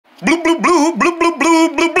Bloop bloop bloop bloop bloop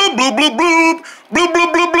bloop bloop bloop bloop bloop bloop. Bloop bloop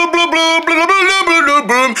bloop bloop bloop bloop bloop bloop bloop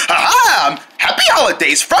bloop. Ha! Happy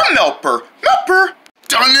holidays from Melper. Melper.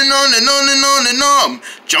 On and on and on and on and on.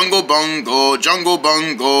 Jungle Bungo, Jungle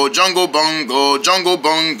Bungo, Jungle Bungo, Jungle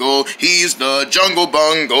Bungo. He's the Jungle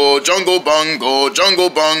Bungo, Jungle Bungo, Jungle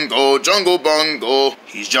Bungo, Jungle Bungo.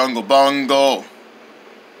 He's Jungle Bungo.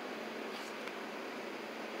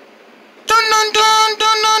 Dun dun dun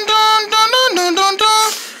dun dun dun dun dun dun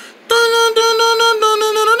dun.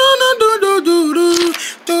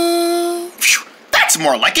 That's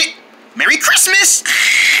more like it. Merry Christmas!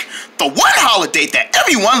 The one holiday that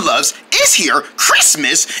everyone loves is here,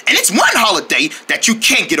 Christmas, and it's one holiday that you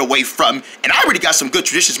can't get away from. And I already got some good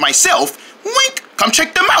traditions myself. Wink, come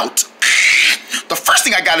check them out. The first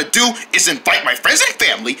thing I gotta do is invite my friends and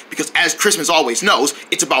family, because as Christmas always knows,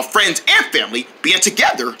 it's about friends and family being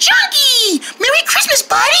together. Chunky! Merry Christmas,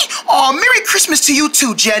 buddy! Aw, Merry Christmas to you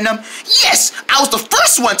too, Jenna. Yes, I was the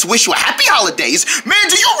first one to wish you a happy holidays. Man,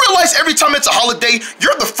 do you realize every time it's a holiday,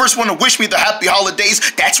 you're the first one to wish me the happy holidays?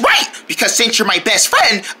 That's right, because since you're my best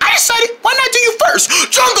friend, I decided why not do you first?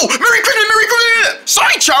 Jungle! Merry Christmas, Merry Christmas!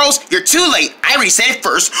 Sorry, Charles, you're too late. I already said it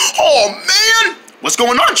first. Oh, man! What's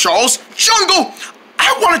going on, Charles? Jungle!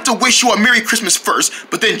 I wanted to wish you a Merry Christmas first,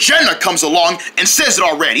 but then Jenna comes along and says it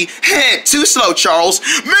already. Hey, too slow, Charles.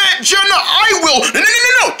 Man, Jenna, I will.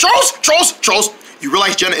 No. Charles. You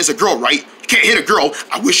realize Jenna is a girl, right? You can't hit a girl.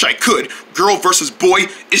 I wish I could. Girl versus boy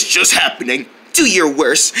is just happening. Do your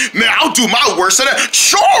worst. Man, I'll do my worst.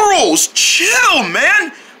 Charles, chill,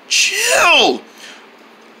 man. Chill.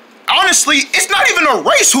 Honestly, it's not even a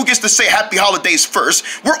race who gets to say happy holidays first.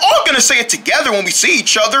 We're all gonna say it together when we see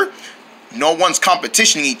each other. No one's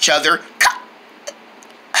competitioning each other.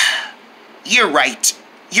 You're right.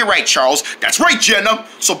 You're right, Charles. That's right, Jenna.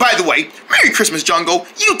 So by the way, Merry Christmas, Jungle.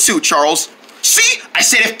 You too, Charles. See? I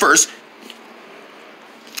said it first.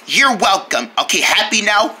 You're welcome. Okay, happy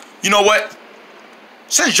now? You know what?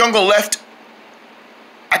 Since Jungle left,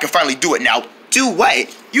 I can finally do it now. Do what?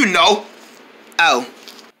 You know. Oh.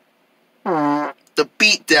 The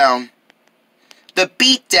beatdown. The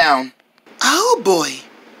beatdown. Oh, boy.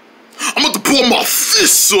 I'm about to pull my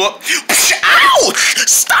fists up. Ow!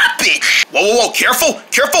 Stop it! Whoa, careful,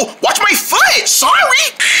 watch my foot,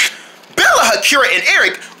 sorry! Bella, Akira, and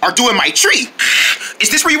Eric are doing my tree. Is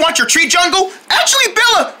this where you want your tree, Jungle? Actually,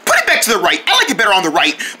 Bella, put it back to the right. I like it better on the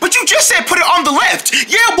right. But you just said put it on the left.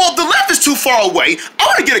 Yeah, well, the left is too far away. I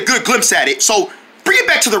want to get a good glimpse at it, so bring it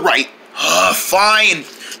back to the right. Fine.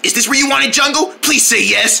 Is this where you want it, Jungle? Please say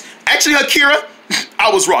yes. Actually, Akira, I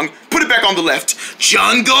was wrong. Put it back on the left.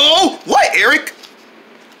 Jungle! What, Eric?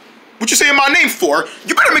 What you saying my name for?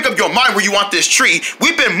 You better make up your mind where you want this tree.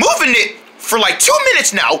 We've been moving it for like 2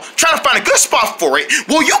 minutes now, trying to find a good spot for it.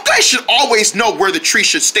 Well, you guys should always know where the tree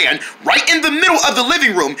should stand, right in the middle of the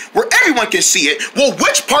living room, where everyone can see it. Well,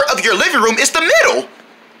 which part of your living room is the middle?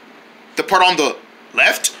 The part on the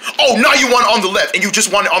left? Oh, now you want it on the left, and you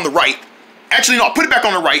just want it on the right. Actually, no, put it back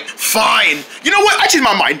on the right. Fine. You know what? I changed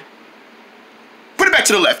my mind. Put it back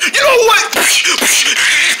to the left. You know what?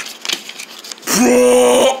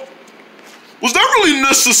 Bro. Was that really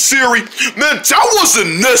necessary? Man, that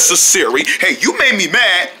wasn't necessary. Hey, you made me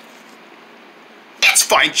mad. It's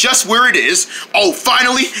fine, just where it is. Oh,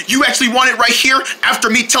 finally, you actually want it right here after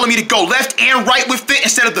me telling me to go left and right with it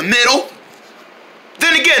instead of the middle?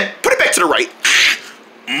 Then again, put it back to the right.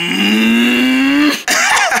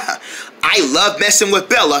 I love messing with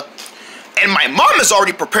Bella. And my mom is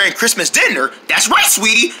already preparing Christmas dinner. That's right,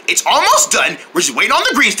 sweetie. It's almost done. We're just waiting on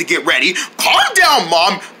the greens to get ready. Calm down,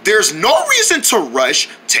 Mom. There's no reason to rush.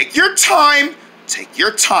 Take your time. Take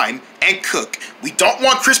your time and cook. We don't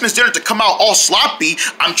want Christmas dinner to come out all sloppy.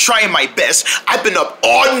 I'm trying my best. I've been up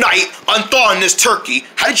all night unthawing this turkey.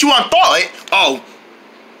 How did you unthaw it? Oh,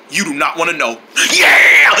 you do not want to know.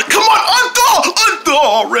 Yeah! Come on, unthaw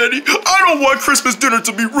already. I don't want Christmas dinner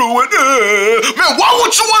to be ruined. Man, why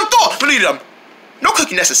won't you unthaw? We need no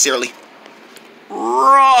cooking necessarily.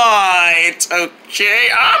 Right, okay.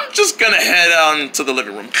 I'm just gonna head on to the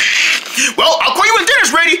living room. Well, I'll call you when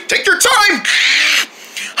dinner's ready. Take your time.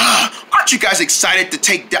 Aren't you guys excited to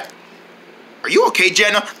take that? Are you okay,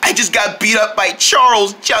 Jenna? I just got beat up by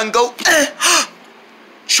Charles, Jungle.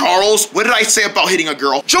 Charles, what did I say about hitting a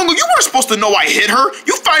girl? Jungle, you weren't supposed to know I hit her.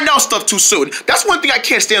 You find out stuff too soon. That's one thing I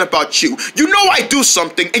can't stand about you. You know I do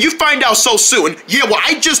something and you find out so soon. Yeah, well,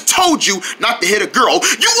 I just told you not to hit a girl.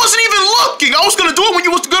 You wasn't even looking. I was gonna do it when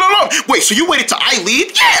you was good along. Wait, so you waited till I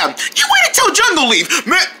leave? Yeah, you waited till Jungle leave.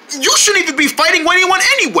 Man, you shouldn't even be fighting with anyone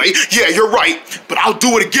anyway. Yeah, you're right. but I'll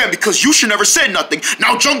do it again because you should never said nothing.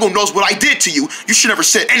 Now Jungle knows what I did to you. You should never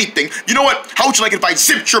said anything. You know what? How would you like it if I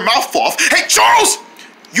zipped your mouth off? Hey, Charles!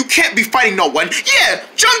 You can't be fighting no one. Yeah,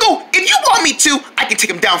 Jungle, if you want me to, I can take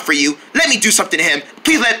him down for you. Let me do something to him.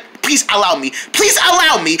 Please allow me. Please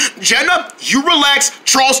allow me. Jenna, you relax.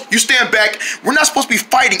 Charles, you stand back. We're not supposed to be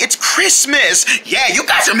fighting. It's Christmas. Yeah, you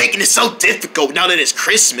guys are making it so difficult now that it's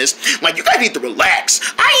Christmas. Like, you guys need to relax.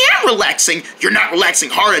 I am relaxing. You're not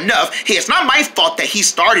relaxing hard enough. Hey, it's not my fault that he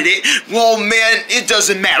started it. Well, man, it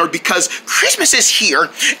doesn't matter because Christmas is here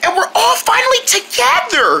and we're all finally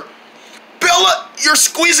together. Bella, you're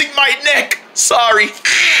squeezing my neck. Sorry.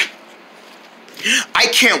 I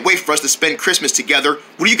can't wait for us to spend Christmas together.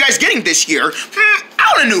 What are you guys getting this year?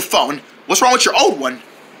 I want a new phone. What's wrong with your old one?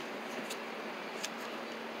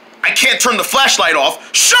 I can't turn the flashlight off.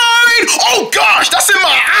 Shine! Oh gosh, that's in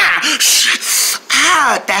my eye.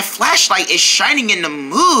 That flashlight is shining in the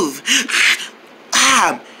move.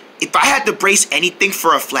 If I had to brace anything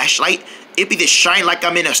for a flashlight, it'd be to shine like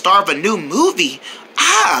I'm in a star of a new movie.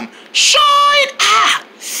 Shine!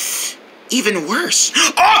 Even worse.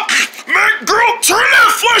 Man, girl, turn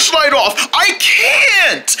that flashlight off! I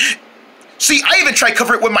can't! See, I even tried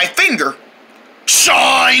covering it with my finger.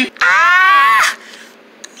 Shine!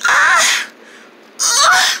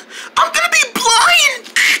 I'm gonna be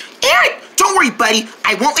blind! Eric, don't worry, buddy.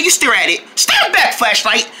 I won't let you stare at it. Stand back,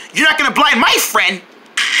 flashlight. You're not gonna blind my friend.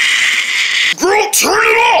 Girl, turn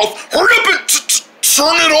it off! Hurry up and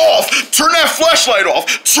turn it off! Turn that flashlight off!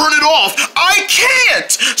 Turn it off! I can't!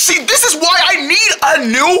 See, this is why I need a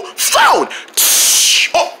new phone!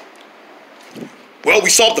 Oh! Well, we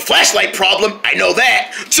solved the flashlight problem. I know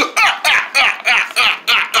that.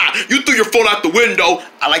 You threw your phone out the window.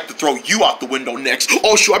 I like to throw you out the window next.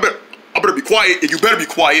 Oh, shoot, I better be quiet, and you better be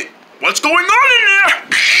quiet. What's going on in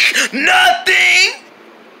there? Nothing!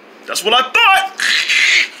 That's what I thought.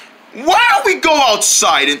 Why don't we go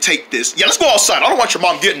outside and take this? Yeah, let's go outside. I don't want your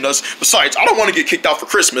mom getting us. Besides, I don't want to get kicked out for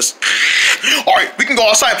Christmas. All right, we can go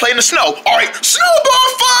outside and play in the snow. All right,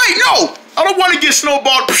 snowball fight! No, I don't want to get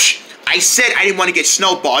snowballed. I said I didn't want to get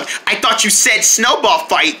snowballed. I thought you said snowball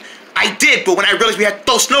fight. I did, but when I realized we had to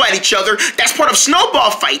throw snow at each other, that's part of snowball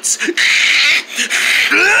fights.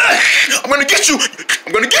 I'm gonna get you.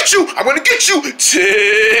 I'm gonna get you. I'm gonna get you.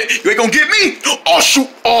 You ain't gonna get me. Oh, shoot.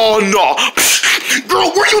 Oh, no.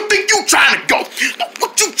 Girl, where you think you trying to go?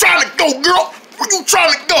 What you trying to go, girl? Where you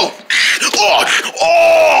trying to go?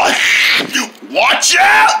 Oh. Watch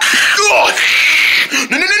out. No.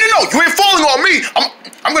 You ain't falling on me.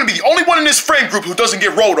 I'm gonna be the only one in this friend group who doesn't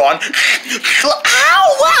get rolled on.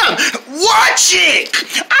 Ow! Watch it!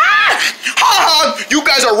 You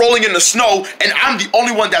guys are rolling in the snow, and I'm the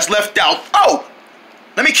only one that's left out. Oh,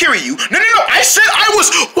 let me carry you. No, I said I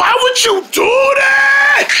was. Why would you do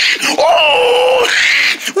that? Oh!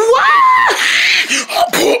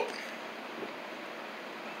 What?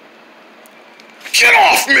 Get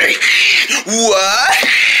off me! What?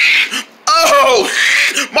 Oh,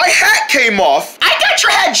 my hat came off. I got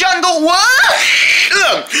your hat, Jungle. What?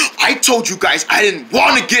 I told you guys I didn't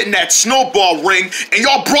want to get in that snowball ring, and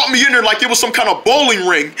y'all brought me in there like it was some kind of bowling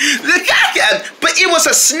ring. But it was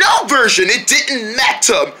a snow version. It didn't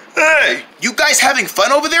matter. Hey, you guys having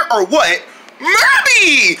fun over there or what?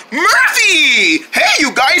 Murphy! Hey,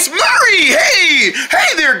 you guys, Murray!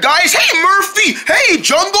 Hey there, guys. Hey, Murphy! Hey,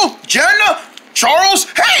 Jungle, Jenna, Charles,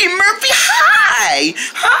 hey, Murphy, hi,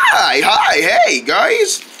 hey,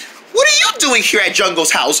 guys. What are you doing here at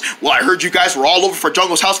Jungle's house? Well, I heard you guys were all over for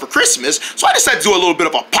Jungle's house for Christmas, so I decided to do a little bit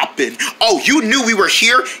of a pop-in. Oh, you knew we were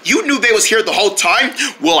here? You knew they was here the whole time?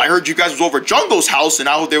 Well, I heard you guys was over at Jungle's house, and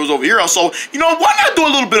I heard they was over here, so, you know, why not do a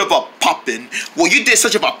little bit of a pop-in? Well, you did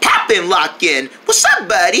such of a pop-in lock-in. What's up,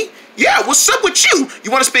 buddy? Yeah, what's up with you?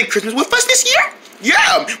 You want to spend Christmas with us this year?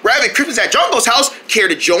 Yeah, we're having Christmas at Jungle's house. Care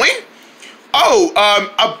to join? Oh,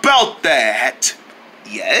 about that.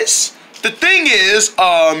 Yes. The thing is,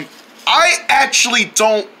 I actually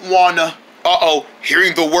don't wanna.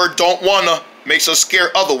 Hearing the word don't wanna makes us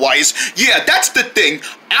scared otherwise. Yeah, that's the thing.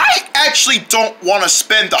 I actually don't wanna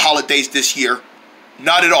spend the holidays this year.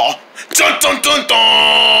 Not at all. Dun dun dun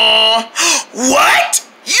dun! What?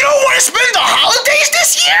 You don't wanna spend the holidays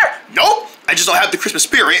this year? Nope. I just don't have the Christmas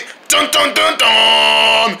spirit. Dun dun dun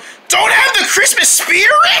dun! Don't have the Christmas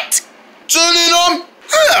spirit?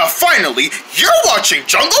 Finally, you're watching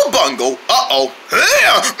Jungle Bungle.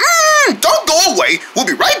 Don't go away. We'll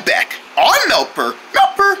be right back on Melper.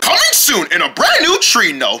 Coming soon in a brand new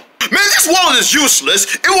Trino. Man, this wallet is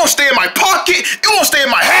useless. It won't stay in my pocket. It won't stay in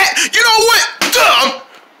my hat. You know what?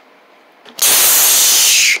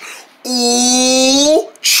 Ooh,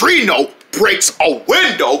 Trino, breaks a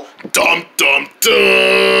window. Dum, dum,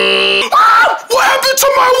 dum. Ah! What happened to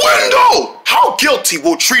my window? How guilty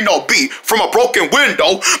will Trino be from a broken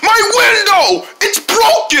window? My window! It's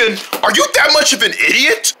broken! Are you that much of an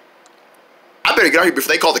idiot? I better get out here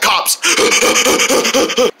before they call the cops.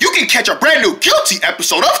 You can catch a brand new guilty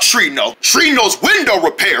episode of Trino. Trino's Window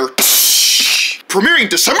Repair. Premiering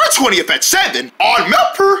December 20th at 7 on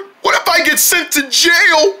Melper. What if I get sent to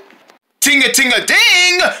jail?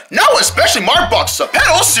 Ting-a-ting-a-ding! Now especially Mark boxes of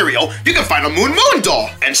Petal cereal, you can find a Moon Moon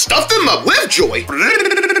doll and stuff them up with joy.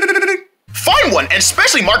 Find one and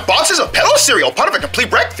specially marked boxes of Petal cereal, part of a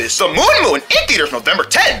complete breakfast. The Moon Moon in theaters November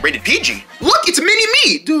 10, rated PG. Look, it's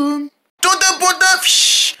Mini-Me.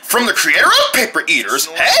 From the creator of Paper Eaters,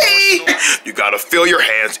 hey! You gotta feel your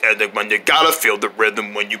hands, and then when you gotta feel the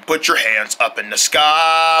rhythm when you put your hands up in the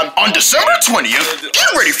sky. On December 20th,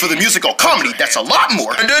 get ready for the musical comedy that's a lot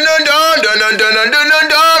more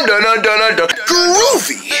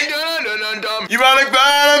groovy. You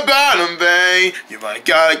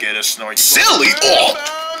gotta get a snort. Silly,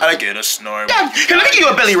 gotta get a snort. Here, let me give you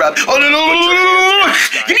a belly rub. Oh, no.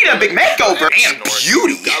 You need a big makeover and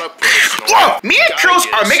beauty. Me and Curls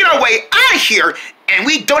are making our way out of here, and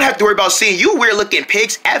we don't have to worry about seeing you weird-looking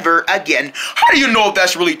pigs ever again. How do you know if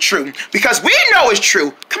that's really true? Because we know it's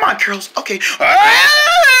true. Come on, Curls. Okay. Get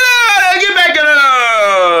back in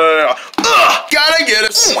the... Gotta get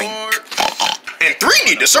a snort. In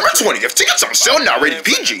 3D, December 20th. Tickets on sale now, rated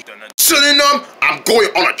PG. So then, I'm going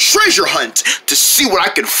on a treasure hunt to see what I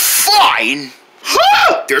can find.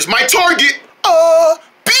 There's my target.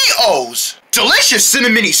 B.O.'s. Delicious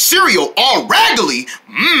cinnamon cereal, all raggedy.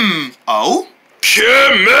 Oh?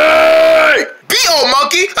 Kimmy! B.O.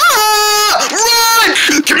 monkey! Run!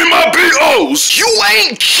 Give me my B.O.s! You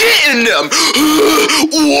ain't getting them!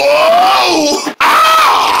 Whoa!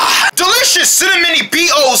 Delicious cinnamon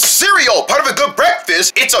B.O.'s cereal, part of a good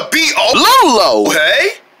breakfast. It's a B.O. Lolo!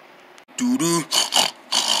 Hey? Doo-doo.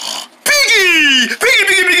 Piggy! Piggy!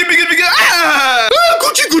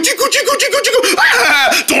 Gucci!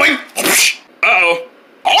 Doing! Uh-oh.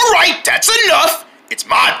 All right, that's enough. It's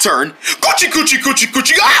my turn.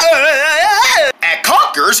 Gucci! At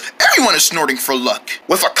Conker's, everyone is snorting for luck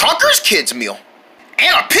with a Conker's Kids meal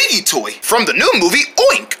and a piggy toy from the new movie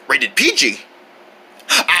Oink, rated PG.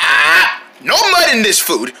 No mud in this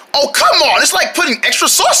food. Oh, come on, it's like putting extra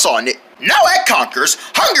sauce on it. Now at Conker's,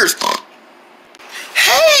 Hunger's...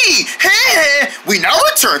 Hey, we now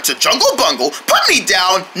return to Jungle Bungle. Put me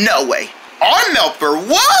down, no way. On Melper,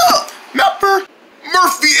 whoa! Melper,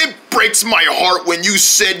 Murphy, it breaks my heart when you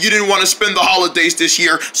said you didn't want to spend the holidays this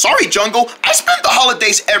year. Sorry, Jungle, I spend the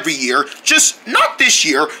holidays every year, just not this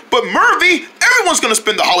year. But Murphy, everyone's gonna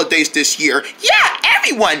spend the holidays this year. Yeah,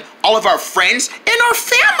 everyone, all of our friends and our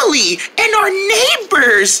family and our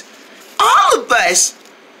neighbors, all of us.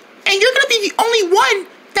 And you're gonna be the only one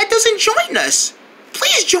that doesn't join us.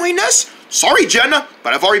 Please join us. Sorry, Jenna,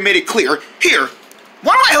 but I've already made it clear. Here,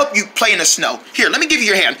 why don't I help you play in the snow? Here, let me give you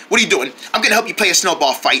your hand. What are you doing? I'm gonna help you play a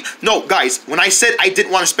snowball fight. No, guys, when I said I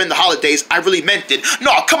didn't want to spend the holidays, I really meant it.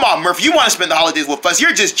 No, come on, Murphy, you want to spend the holidays with us.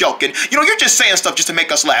 You're just joking. You know, you're just saying stuff just to make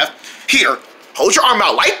us laugh. Here, hold your arm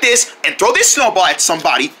out like this and throw this snowball at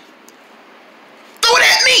somebody. Throw it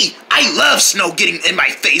at me. I love snow getting in my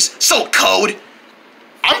face. So cold.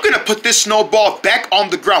 I'm gonna put this snowball back on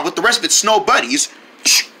the ground with the rest of its snow buddies.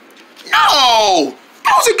 No!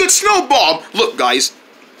 That was a good snowball. Look, guys,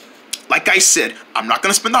 like I said, I'm not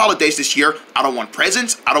gonna spend the holidays this year. I don't want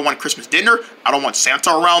presents. I don't want Christmas dinner. I don't want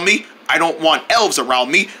Santa around me. I don't want elves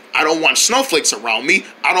around me. I don't want snowflakes around me.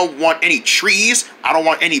 I don't want any trees. I don't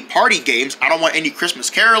want any party games. I don't want any Christmas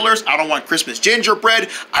carolers. I don't want Christmas gingerbread.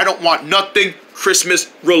 I don't want nothing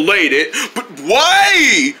Christmas related. But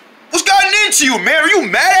why? What's gotten into you, man? Are you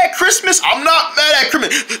mad at Christmas? I'm not mad at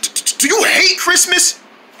Christmas. Do you hate Christmas?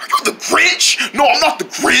 Are you the Grinch? No, I'm not the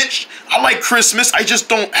Grinch. I like Christmas. I just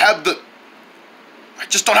don't have the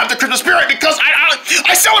Christmas spirit because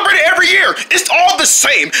I celebrate it every year. It's all the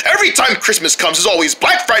same. Every time Christmas comes, it's always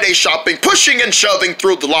Black Friday shopping, pushing and shoving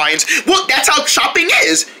through the lines. Well, that's how shopping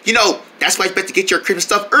is. You know, that's why it's better to get your Christmas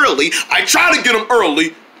stuff early. I try to get them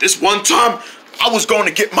early. This one time, I was going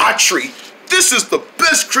to get my tree. This is the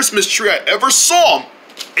best Christmas tree I ever saw.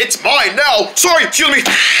 It's mine now. Sorry, excuse me.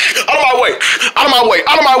 Out of my way. Out of my way.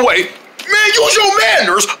 Out of my way. Man, use your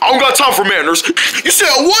manners. I don't got time for manners. You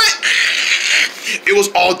said what? It was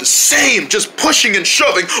all the same, just pushing and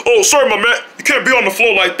shoving. Oh, sorry, my man. You can't be on the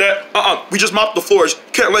floor like that. We just mopped the floors.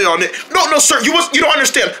 Can't lay on it. No, sir. You don't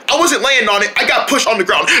understand. I wasn't laying on it. I got pushed on the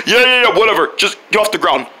ground. Yeah, whatever. Just get off the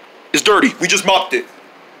ground. It's dirty. We just mopped it.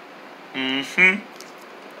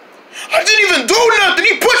 I didn't even do nothing.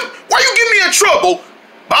 He pushed. Why you get me in trouble?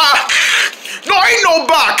 Bye. No, ain't no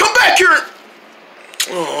bye. Come back here.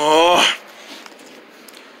 Oh.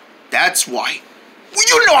 That's why. Well,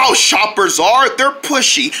 you know how shoppers are. They're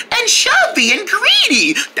pushy and shovey and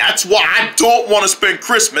greedy. That's why I don't want to spend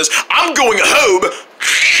Christmas. I'm going home.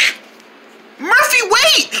 Murphy,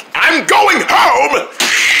 wait! I'm going home!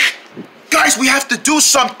 Guys, we have to do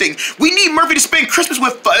something. We need Murphy to spend Christmas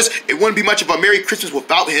with us. It wouldn't be much of a Merry Christmas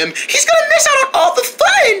without him. He's gonna miss out on all the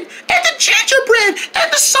fun, and the gingerbread,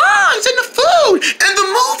 and the songs, and the food, and the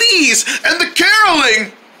movies, and the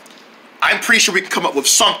caroling. I'm pretty sure we can come up with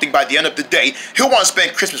something by the end of the day. He'll want to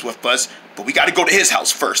spend Christmas with us, but we gotta go to his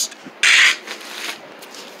house first.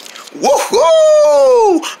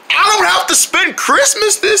 Woohoo! I don't have to spend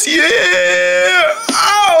Christmas this year!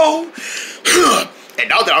 Oh! And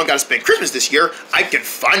now that I don't gotta spend Christmas this year, I can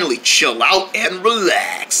finally chill out and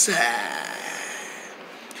relax.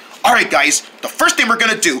 Alright guys, the first thing we're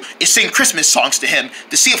gonna do is sing Christmas songs to him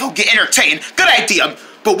to see if he'll get entertained. Good idea.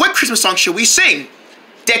 But what Christmas song should we sing?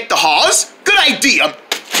 Deck the Halls? Good idea.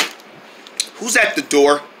 Who's at the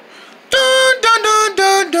door? Dun dun dun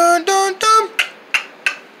dun dun dun dun.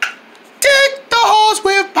 Deck the halls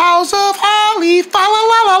with boughs of holly, fa la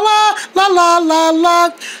la la la la la la.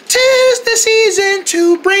 'Tis the season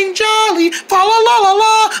to bring jolly, fa la la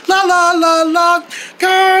la la la la la.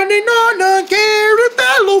 Garden on a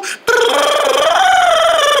garabello.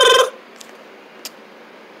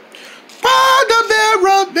 Bada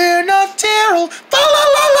bera terrell, fa la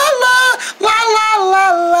la la la la la la la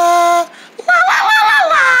la la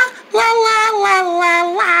la la la la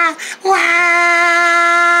la.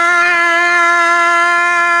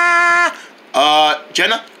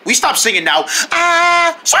 Jenna, we stop singing now.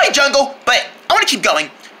 Sorry, Jungle, but I want to keep going.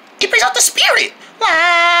 It brings out the spirit.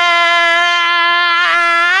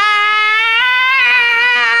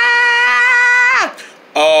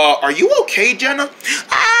 Are you okay, Jenna?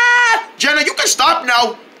 Jenna, you can stop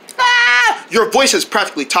now. Your voice is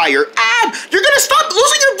practically tired. You're gonna stop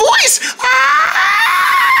losing your voice.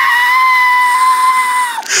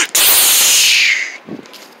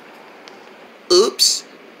 Oops,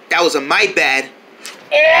 that was my bad.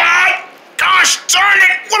 Oh, gosh darn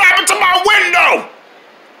it! What happened to my window?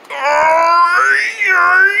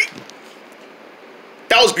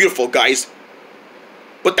 That was beautiful, guys.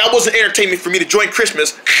 But that wasn't entertainment for me to join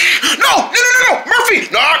Christmas. No! Murphy!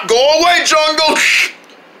 Nah, go away, Jungle!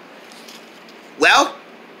 Well,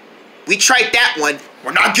 we tried that one.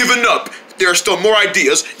 We're not giving up. There are still more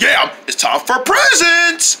ideas. Yeah, it's time for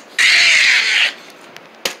presents!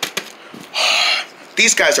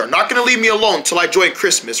 These guys are not gonna leave me alone till I join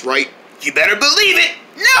Christmas, right? You better believe it!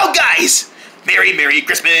 Now, guys! Merry, Merry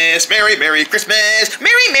Christmas, Merry, Merry Christmas,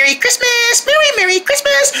 Merry, Merry Christmas, Merry, Merry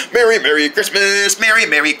Christmas, Merry, Merry Christmas, Merry,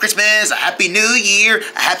 Merry Christmas, a Happy New Year,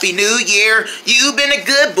 a Happy New Year. You've been a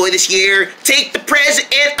good boy this year. Take the present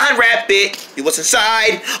and unwrap it. See what's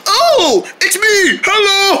inside. Oh, it's me.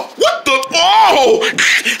 Hello. What the? Oh.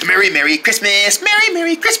 Merry, Merry Christmas, Merry,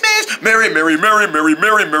 Merry Christmas, Merry, Merry, Merry, Merry,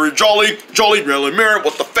 Merry, Merry, Jolly, Jolly, Merry, Merry,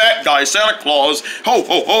 what the fat guy, Santa Claus. Ho,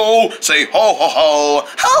 ho, ho. Say ho, ho, ho.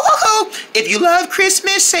 Ho, ho, ho. If you love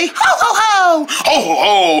Christmas, say ho, ho, ho. Ho, ho,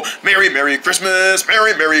 ho. Merry, Merry Christmas,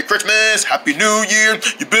 Merry, Merry Christmas, Happy New Year.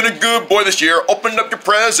 You've been a good boy this year. Open up your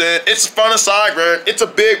present. It's a fun assignment. It's a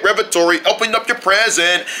big repertory. Open up your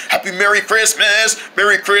present. Happy Merry Christmas,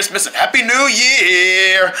 and Happy New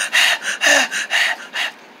Year.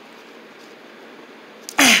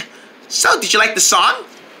 So, did you like the song?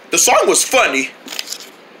 The song was funny,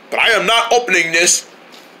 but I am not opening this.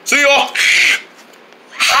 See y'all.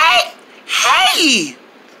 Hey!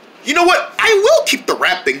 You know what? I will keep the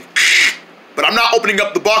wrapping, but I'm not opening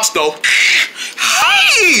up the box though.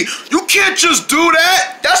 Hey! You can't just do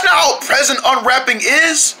that. That's not how present unwrapping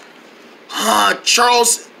is.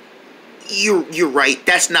 Charles, you're right.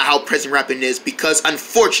 That's not how present wrapping is, because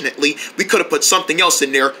unfortunately, we could have put something else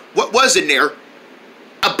in there. What was in there?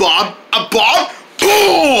 A bomb? A bomb?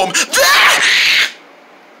 Boom!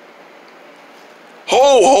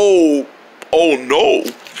 Ho ho! Oh no!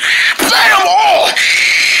 Play them all!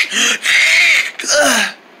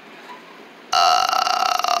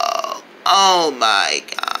 Oh my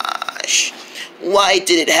gosh. Why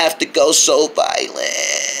did it have to go so violent?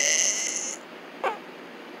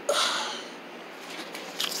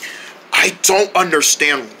 I don't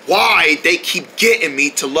understand why they keep getting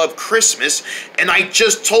me to love Christmas, and I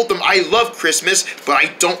just told them I love Christmas, but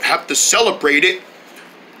I don't have to celebrate it.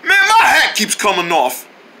 Man, my hat keeps coming off.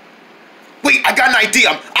 Wait, I got an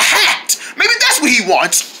idea. A hat! Maybe that's what he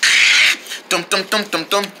wants. Dum dum dum dum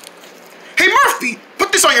dum. Hey Murphy,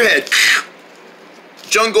 put this on your head.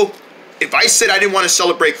 Jungle, if I said I didn't want to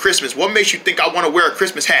celebrate Christmas, what makes you think I want to wear a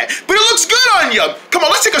Christmas hat? But it looks good on you. Come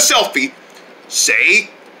on, let's take a selfie. Say,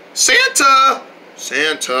 Santa.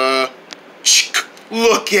 Santa.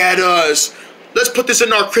 Look at us. Let's put this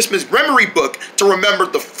in our Christmas memory book to remember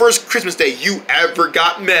the first Christmas day you ever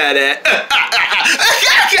got mad at.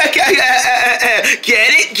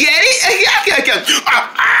 Get it? Get it?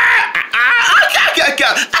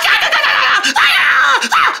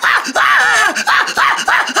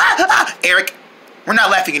 Eric, we're not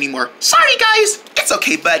laughing anymore. Sorry, guys. It's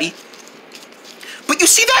okay, buddy. But you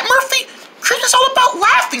see that, Murphy? Christmas is all about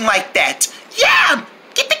laughing like that. Yeah,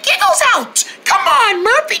 get the giggles out. Come on,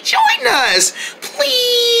 Murphy, join us.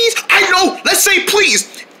 Please. I know, let's say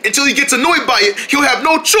please. Until he gets annoyed by it, he'll have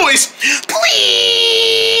no choice. Please.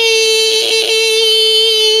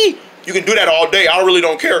 You can do that all day. I really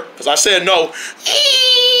don't care, because I said no.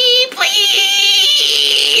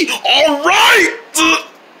 Please. All right.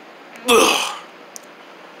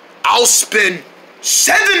 I'll spend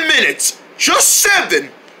 7 minutes, just 7,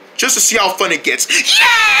 just to see how fun it gets.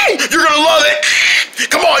 Yay! You're gonna love it.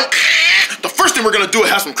 Come on. The first thing we're gonna do is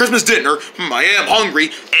have some Christmas dinner. I am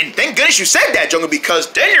hungry, and thank goodness you said that, Jungle, because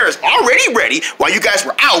dinner is already ready. While you guys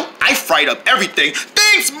were out, I fried up everything.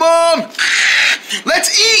 Thanks, Mom.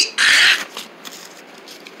 Let's eat.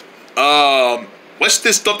 What's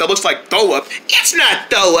this stuff that looks like throw up? It's not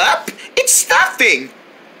throw up. It's stuffing.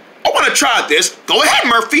 I want to try this. Go ahead,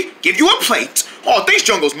 Murphy. Give you a plate. Oh, thanks,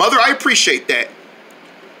 Jungle's mother. I appreciate that.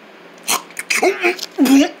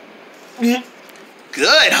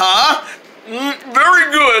 Good, huh?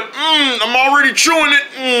 Very good. I'm already chewing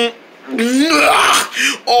it.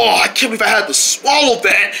 Oh, I can't believe I had to swallow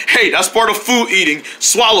that. Hey, that's part of food eating.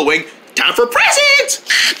 Swallowing. Time for presents.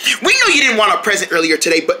 We know you didn't want a present earlier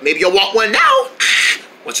today, but maybe you'll want one now.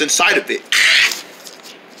 What's inside of it?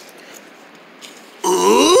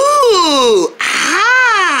 Ooh,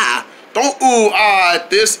 ah. Don't ooh, ah at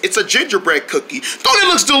this. It's a gingerbread cookie. Don't it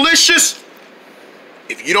look delicious?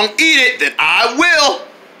 If you don't eat it, then I will.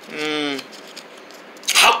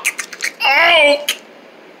 Ow.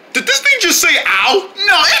 Did this thing just say ow?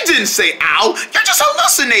 No, it didn't say ow. You're just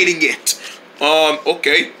hallucinating it.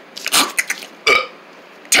 Okay.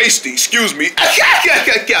 Tasty, excuse me.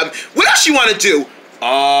 What else you want to do?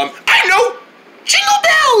 I know. Jingle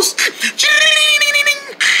bells.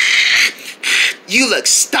 You look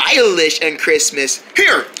stylish on Christmas.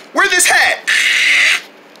 Here, wear this hat.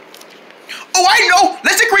 Oh, I know.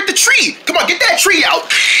 Let's decorate the tree. Come on, get that tree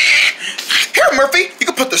out. Here, Murphy, you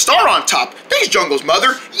can put the star on top. Thanks, Jungle's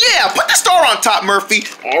mother. Yeah, put the star on top, Murphy.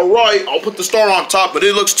 All right, I'll put the star on top, but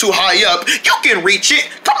it looks too high up. You can reach it.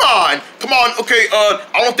 Come on. Come on. Okay, I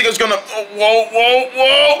don't think it's gonna... Whoa.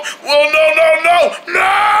 No.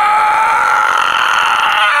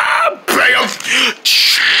 Bam.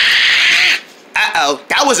 Uh-oh,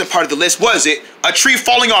 that wasn't part of the list, was it? A tree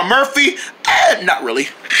falling on Murphy? Not really.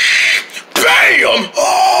 Bam!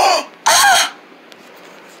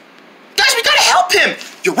 Guys, we gotta help him.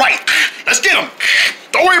 You're right. Let's get him.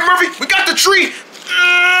 Don't worry, Murphy. We got the tree.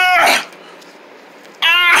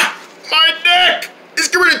 My neck is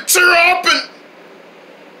going to tear up and...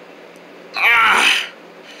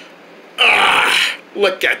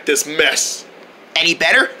 Look at this mess. Any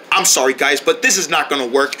better? I'm sorry, guys, but this is not gonna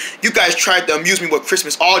work. You guys tried to amuse me with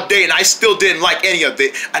Christmas all day, and I still didn't like any of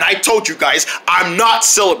it. And I told you guys, I'm not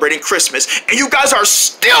celebrating Christmas, and you guys are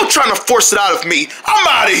still trying to force it out of me. I'm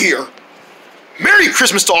out of here. Merry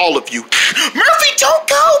Christmas to all of you. Murphy, don't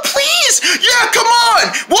go, please. Yeah, come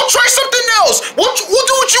on. We'll try something else. We'll do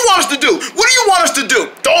what you want us to do. What do you want us to do?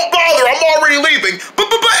 Don't bother. I'm already leaving. But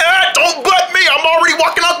don't butt me. I'm already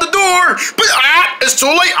walking out the door. But it's too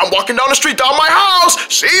late. I'm walking down the street down my house.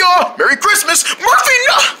 See ya. Merry Christmas. Murphy,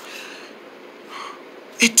 no.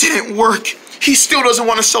 It didn't work. He still doesn't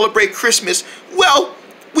want to celebrate Christmas. Well,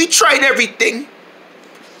 we tried everything.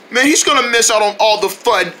 Man, he's gonna miss out on all the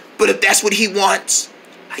fun. But if that's what he wants,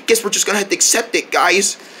 I guess we're just gonna have to accept it,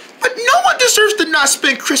 guys. But no one deserves to not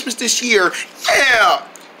spend Christmas this year. Yeah,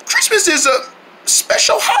 Christmas is a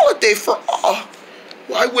special holiday for all.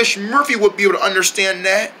 Well, I wish Murphy would be able to understand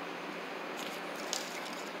that.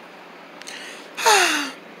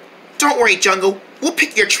 Don't worry, Jungle. We'll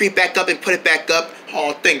pick your tree back up and put it back up.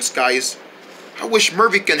 Oh, thanks, guys. I wish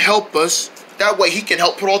Murphy can help us. That way he can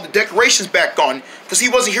help put all the decorations back on, because he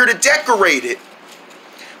wasn't here to decorate it.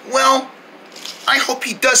 Well, I hope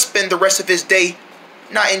he does spend the rest of his day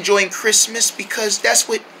not enjoying Christmas, because that's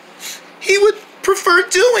what he would prefer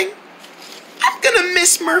doing. I'm gonna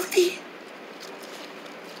miss Murphy.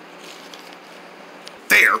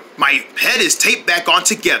 There. there. My head is taped back on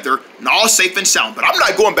together, and all safe and sound. But I'm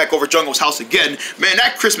not going back over Jungo's house again. Man,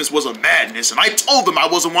 that Christmas was a madness, and I told them I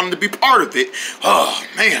wasn't wanting to be part of it. Oh,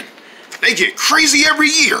 man. They get crazy every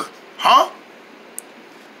year. Huh?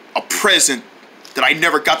 A present that I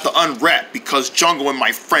never got to unwrap because Jungo and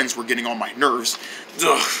my friends were getting on my nerves.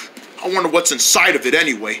 Ugh. I wonder what's inside of it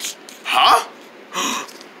anyway. Huh?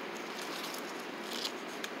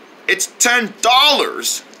 It's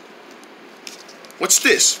 $10. What's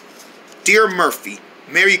this? Dear Murphy,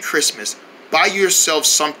 Merry Christmas. Buy yourself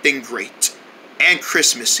something great and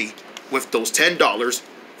Christmassy with those $10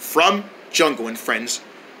 from Jungo and Friends.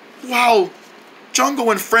 Wow,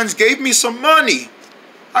 Jungo and Friends gave me some money.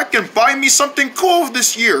 I can buy me something cool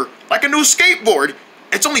this year, like a new skateboard.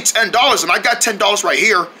 It's only $10 and I got $10 right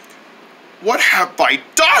here. What have I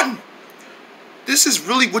done? This is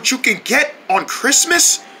really what you can get on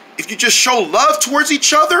Christmas if you just show love towards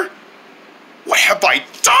each other? What have I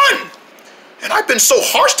done? And I've been so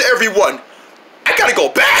harsh to everyone. I gotta go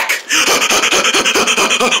back.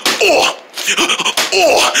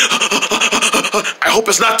 I hope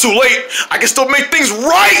it's not too late. I can still make things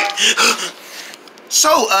right.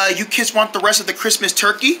 So, you kids want the rest of the Christmas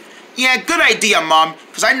turkey? Yeah, good idea, Mom,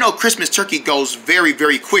 because I know Christmas turkey goes very,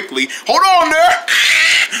 very quickly. Hold on there.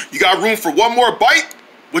 You got room for one more bite,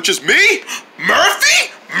 which is me?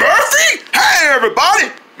 Murphy? Murphy? Hey,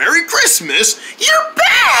 everybody. Merry Christmas. You're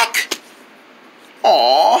back.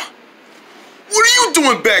 Aw. What are you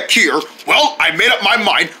doing back here? Well, I made up my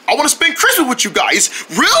mind. I want to spend Christmas with you guys.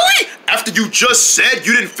 Really? After you just said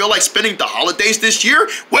you didn't feel like spending the holidays this year?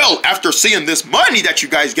 Well, after seeing this money that you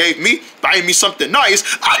guys gave me, buying me something nice,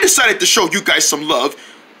 I decided to show you guys some love.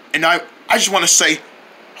 And I just want to say,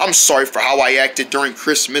 I'm sorry for how I acted during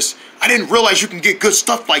Christmas. I didn't realize you can get good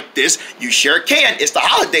stuff like this. You sure can. It's the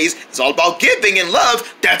holidays. It's all about giving and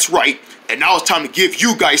love. That's right. And now it's time to give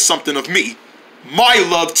you guys something of me. My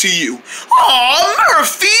love to you. Aw,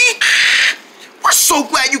 Murphy! We're so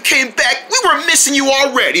glad you came back. We were missing you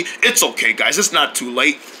already. It's okay, guys. It's not too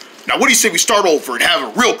late. Now, what do you say we start over and have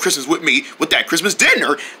a real Christmas with me with that Christmas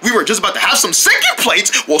dinner? We were just about to have some sinking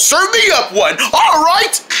plates. Well, serve me up one. All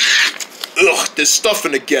right. Ugh, this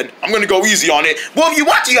stuffing again. I'm gonna go easy on it. Well, if you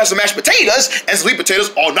want to, you have some mashed potatoes and sweet potatoes.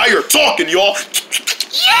 Oh, now you're talking, y'all.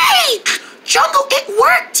 Yay! Jungo, it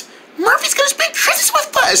worked. Murphy's gonna spend Christmas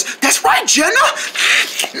with us. That's right, Jenna.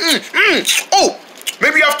 Oh,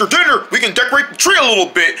 maybe after dinner we can decorate the tree a little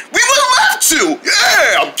bit. We would love to.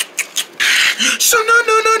 Yeah. So no.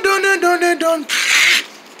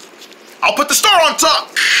 I'll put the star on top.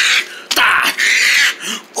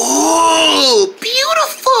 Oh,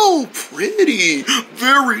 beautiful, pretty,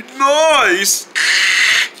 very nice.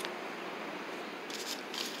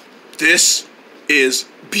 This is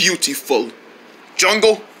beautiful.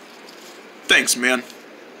 Jungo, thanks, man.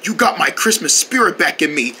 You got my Christmas spirit back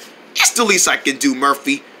in me. That's the least I can do,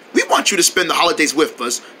 Murphy. We want you to spend the holidays with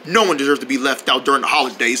us. No one deserves to be left out during the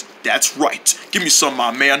holidays. That's right. Give me some,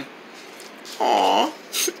 my man. Aww.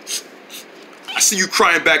 I see you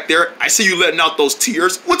crying back there. I see you letting out those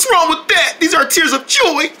tears. What's wrong with that? These are tears of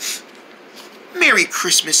joy. Merry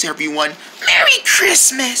Christmas, everyone. Merry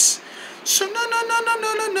Christmas. So no.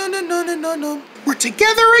 We're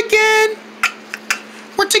together again.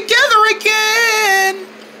 We're together again.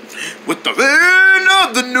 With the end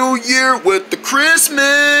of the new year, with the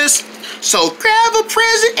Christmas. So grab a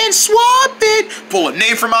present and swap it. Pull a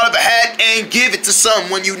name from out of a hat and give it to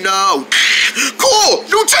someone you know. Cool,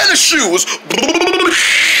 new tennis shoes.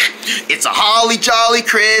 It's a holly jolly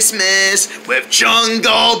Christmas with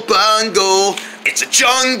Jungle Bungle. It's a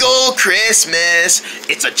jungle Christmas.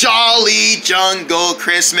 It's a jolly jungle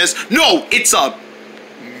Christmas. No, it's a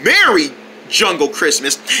merry Jungle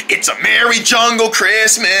Christmas. It's a merry jungle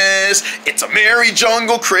Christmas. It's a merry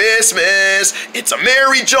jungle Christmas. It's a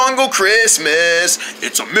merry jungle Christmas.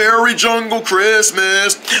 It's a merry jungle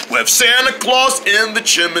Christmas with Santa Claus in the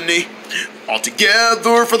chimney. All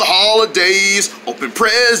together for the holidays. Open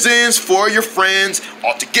presents for your friends.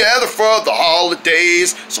 All together for the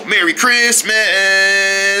holidays. So Merry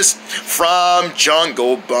Christmas from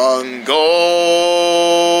Jungle Bungle.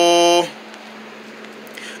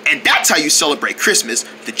 And that's how you celebrate Christmas,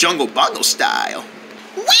 the Jungle Bungle style.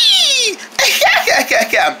 Whee!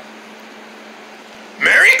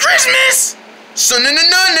 Merry Christmas!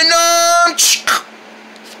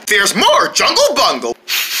 There's more Jungle Bungle.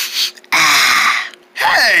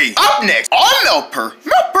 Hey! Up next, I'm Melper.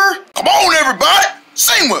 Come on, everybody!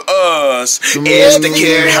 Sing with us. It's the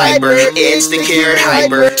Carrot Hyper. It's the Carrot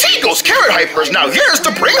Hyper. Tico's Carrot Hypers now yours to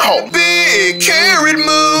bring home. Big carrot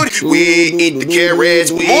mood. We eat the carrots.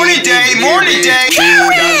 Morning day, morning day.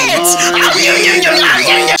 Carrots!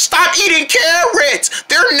 Stop eating carrots.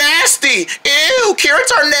 They're nasty. Ew, carrots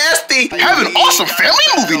are nasty. Have an awesome family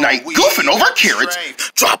movie night goofing over carrots.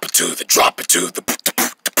 Drop it to the, drop it to the,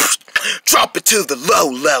 drop it to the low,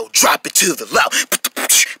 low, drop it to the low.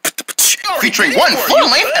 Featuring one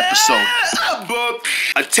full-length episode.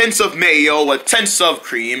 A tenth of mayo, a tenth of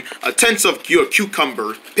cream, a tenth of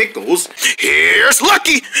cucumber, pickles. Here's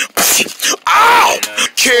Lucky. Ow!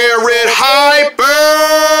 Carrot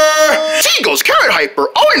Hyper! Tico's Carrot Hyper,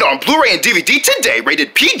 only on Blu-ray and DVD today,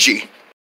 rated PG.